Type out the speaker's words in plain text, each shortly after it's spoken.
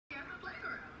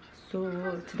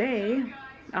So today,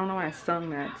 I don't know why I sung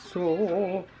that.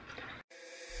 So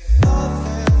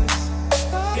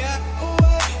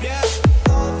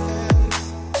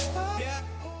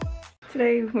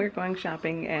today we're going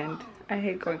shopping, and I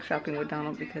hate going shopping with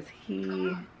Donald because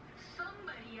he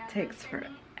takes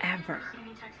forever.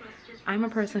 I'm a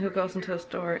person who goes into a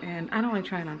store and I don't like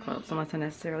trying on clothes unless I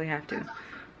necessarily have to,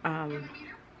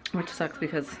 which sucks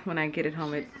because when I get it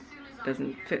home it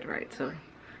doesn't fit right. So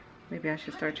maybe I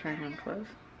should start trying on clothes.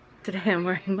 Today I'm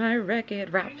wearing my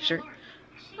Wreck-It Ralph shirt.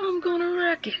 I'm gonna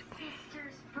wreck it.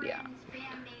 Yeah.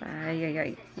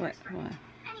 Ay. What?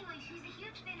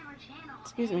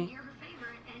 Excuse me.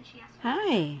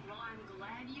 Hi.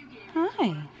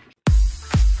 Hi.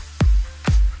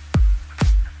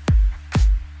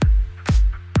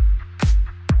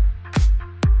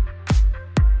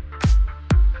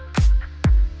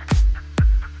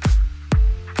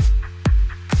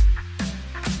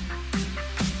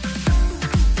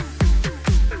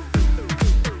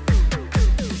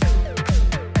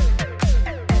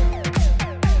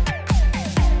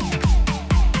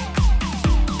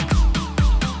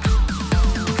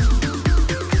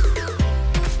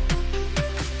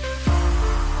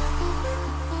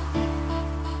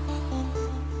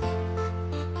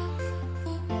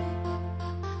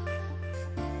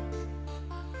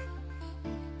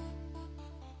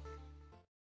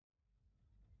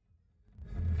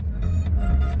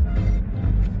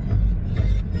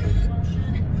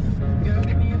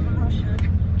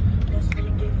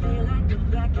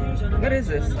 What is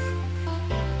this?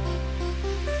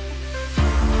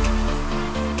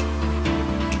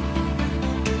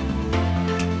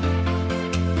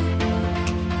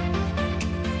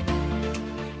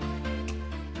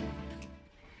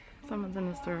 Someone's in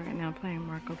the store right now playing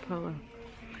Marco Polo.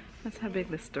 That's how big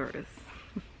this store is.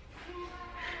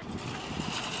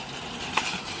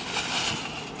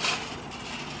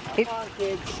 Come on,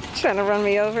 kids. Trying to run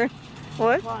me over?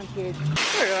 What? Come on, kids.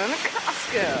 We're going to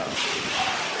Costco.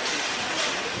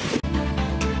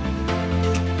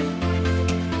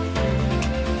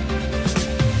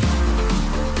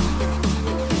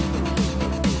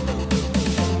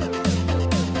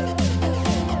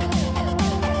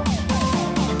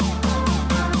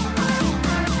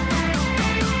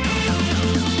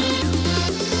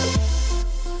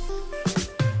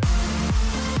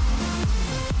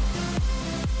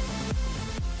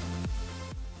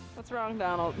 What's wrong,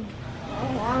 Donald?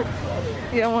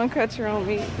 You don't want to cut your own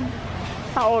meat?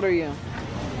 How old are you?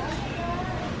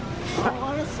 I don't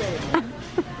want to say it.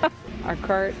 Our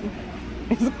cart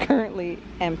is currently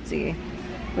empty.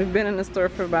 We've been in the store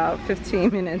for about 15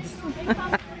 minutes.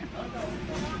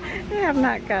 We have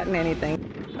not gotten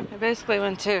anything. I basically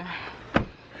went to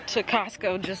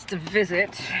Costco just to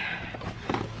visit,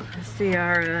 to see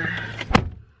our,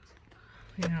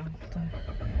 you know,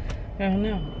 I don't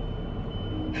know.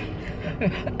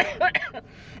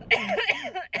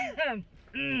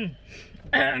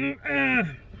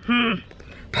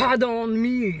 Pardon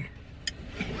me.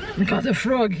 I got a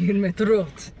frog in my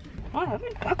throat. Oh, let me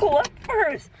buckle up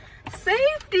first.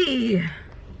 Safety.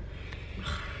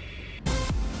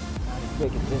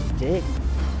 Look at this dick.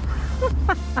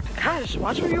 Gosh,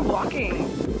 watch where you're walking.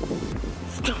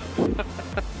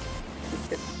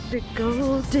 Big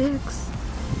old dicks.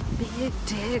 Big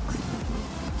dicks.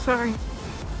 Sorry.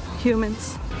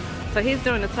 Humans. So he's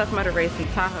doing a Tough Mudder race in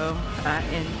Tahoe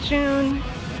in June,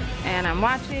 and I'm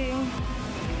watching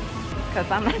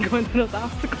because I'm not going through those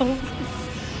obstacles.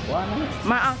 What?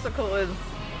 My obstacle is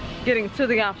getting to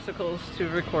the obstacles to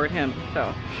record him.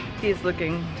 So he's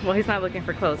looking, well, he's not looking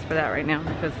for clothes for that right now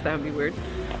because that would be weird.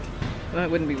 Well,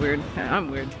 it wouldn't be weird. I'm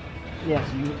weird. Yes,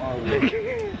 you are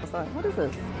weird. What is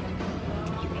this?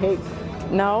 It's your cape.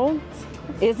 No.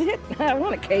 Is it? I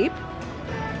want a cape.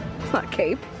 It's not a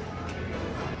cape.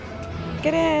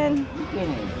 Get in. Get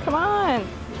in. Come on.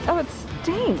 Oh, it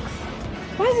stinks.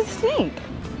 Why does it stink?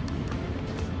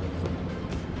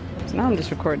 So now I'm just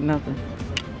recording nothing.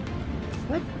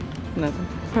 What? Nothing.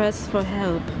 Press for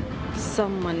help.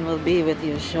 Someone will be with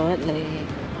you shortly.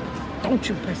 Don't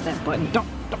you press that button. Don't.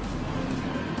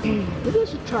 Maybe I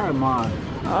should try them on.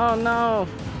 Oh no.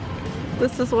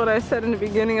 This is what I said in the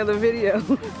beginning of the video.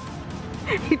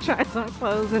 He tries on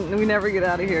clothes and we never get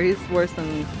out of here. He's worse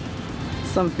than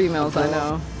some females I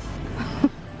know.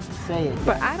 Say it.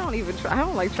 But I don't even try. I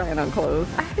don't like trying on clothes.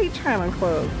 I hate trying on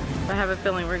clothes. I have a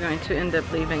feeling we're going to end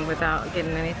up leaving without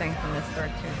getting anything from this store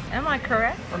too. Am I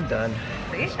correct? I'm done.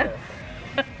 See?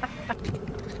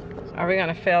 Are we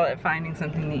gonna fail at finding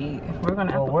something to eat? We're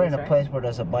gonna have to we're in a place where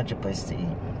there's a bunch of places to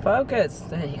eat. Focus.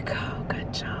 There you go.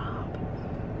 Good job.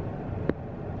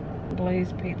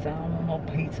 Blaze pizza. I don't want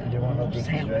no pizza. You don't want no Dickies,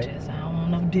 sandwiches. right? I don't want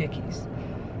no Dickies.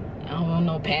 I don't want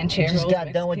no Pancheros. You just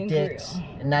got done with dicks,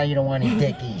 and now you don't want any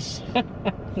Dickies.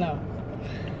 No.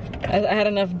 I had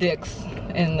enough dicks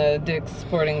in the Dick's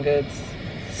Sporting Goods.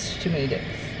 It's too many dicks.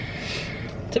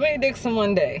 Too many dicks in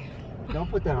one day. Don't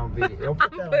put that on video. Don't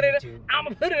put that on YouTube. I'm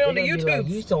gonna put it on the YouTube. Like,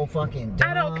 you so fucking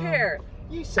dumb. I don't care.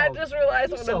 You so, I just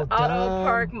realized what so an auto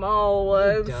park mall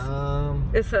was. Dumb.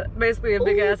 It's basically a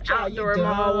big ass outdoor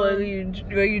mall where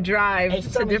you drive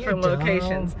to different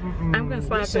locations. I'm gonna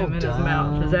slap him in his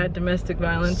mouth. Is that domestic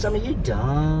violence? Some of you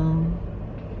dumb.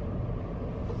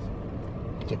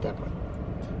 Get that part.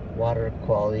 Water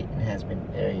quality enhancement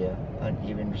area,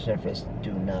 uneven surface,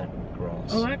 do not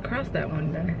cross. Oh, I crossed that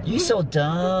one day. You so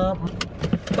dumb.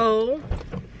 Oh.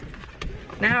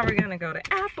 Now we're gonna go to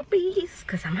Applebee's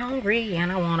because I'm hungry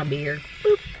and I want a beer.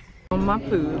 Boop. On my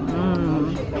food.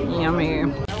 Yummy.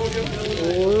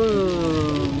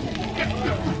 Ooh.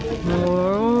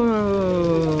 Ooh.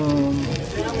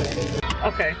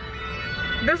 Okay.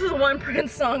 This is one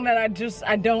Prince song that I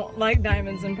don't like,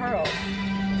 Diamonds and Pearls.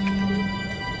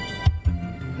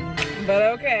 But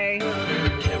okay.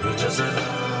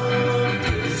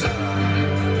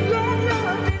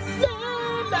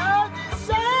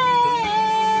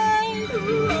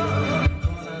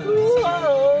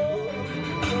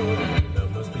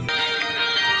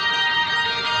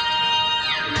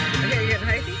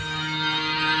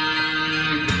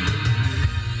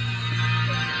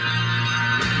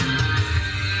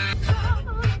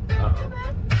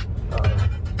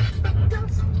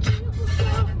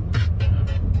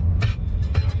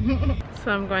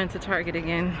 So I'm going to Target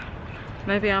again.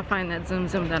 Maybe I'll find that Zoom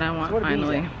Zoom that I want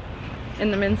finally.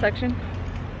 In the men's section.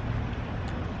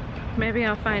 Maybe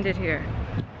I'll find it here.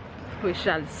 We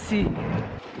shall see.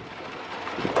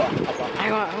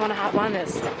 I want to hop on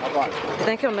this. You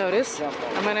think he'll notice?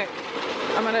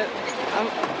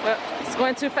 It's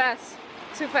going too fast.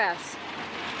 Too fast.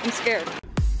 I'm scared.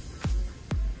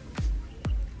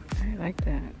 I like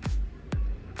that.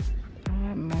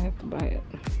 I might have to buy it.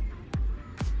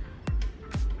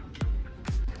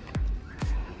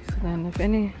 And if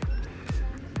anybody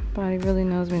really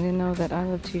knows me, they know that I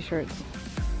love t-shirts.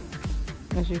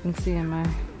 As you can see in my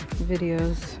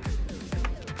videos,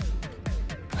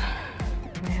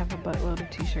 I have a buttload of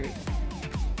t-shirts. I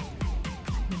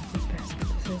don't know what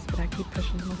this is, but I keep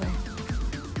pushing them away.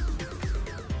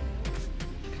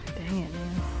 Dang it,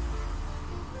 man.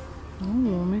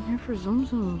 Oh, I'm in here for Zoom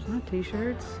Zooms, not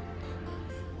t-shirts.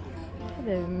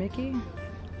 Hello, Mickey.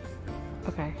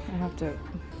 Okay, I have to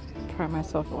try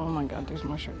myself. Oh my god, there's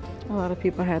more shirts. A lot of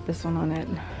people had this one on at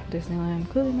Disneyland,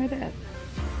 including my dad.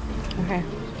 Okay,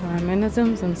 so I'm in the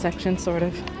Zoom Zoom section, sort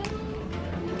of.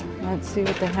 Let's see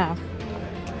what they have.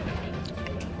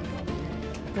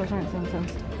 Those aren't Zoom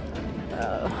Zooms.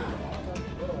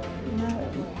 Not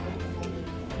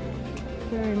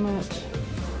very much.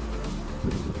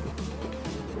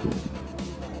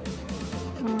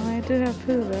 Oh, I do have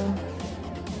poo though.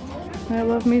 I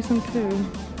love me some poo.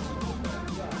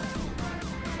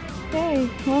 Yay,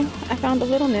 well, I found a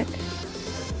little Nick.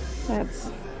 That's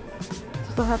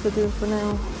still have to do for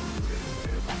now.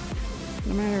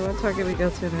 No matter what Target we go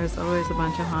to, there's always a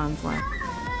bunch of Hans left.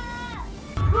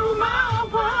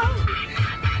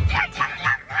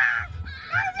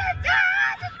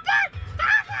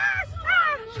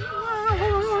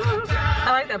 I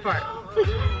like that part.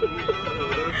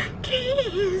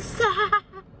 Kiss.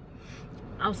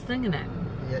 I was singing it.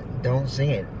 Yeah, don't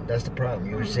sing it. That's the problem.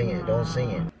 You were singing it. Don't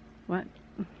sing it. What?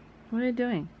 What are you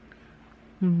doing?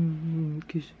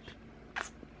 Kisses.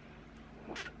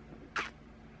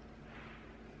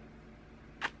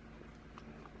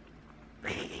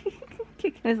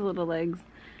 Kicking his little legs.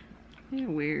 You're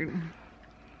weird.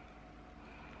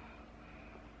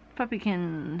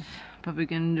 Puppykin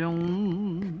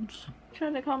Jones.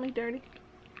 Trying to call me dirty?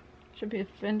 Should be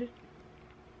offended.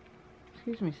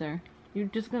 Excuse me, sir. You're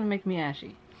just gonna make me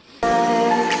ashy.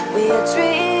 We are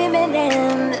dreaming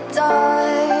in the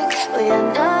dark. We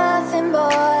are nothing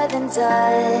more than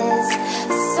dust.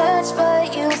 Search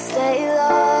but you stay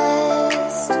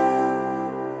lost.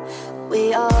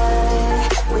 We are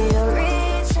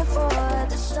reaching for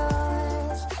the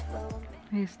stars.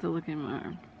 He's still looking at my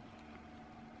arm.